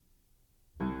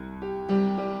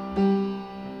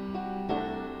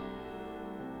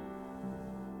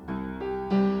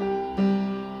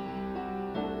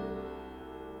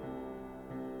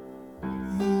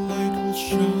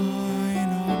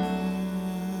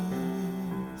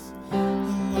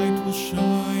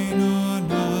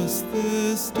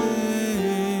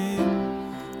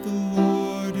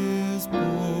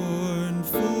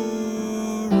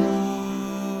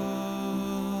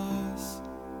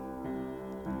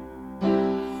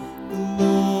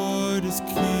is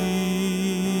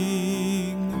King.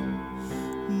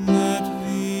 Let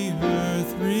the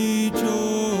earth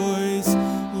rejoice,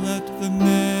 let the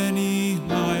many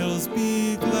isles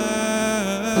be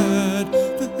glad.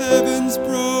 The heavens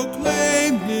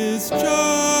proclaim His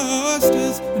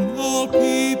justice, and all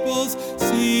peoples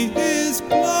see His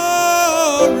glory.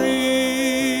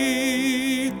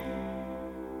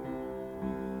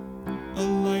 A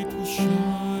light will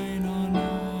shine on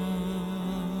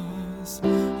us, a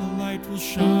light will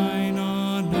shine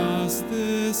on us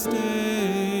this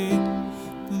day.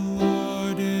 The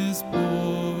Lord is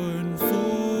born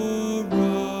for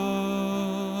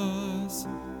us.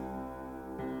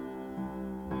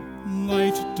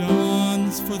 Light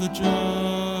dawns for the just,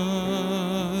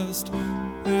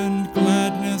 and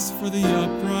gladness for the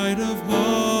upright of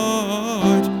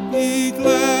heart. Be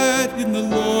glad in the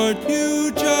Lord,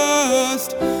 you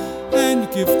just, and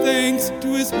give thanks to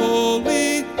His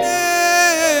holy name.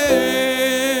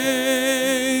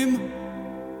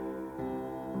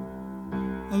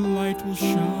 A light will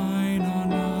shine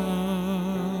on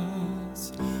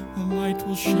us, a light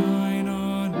will shine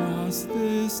on us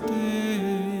this day.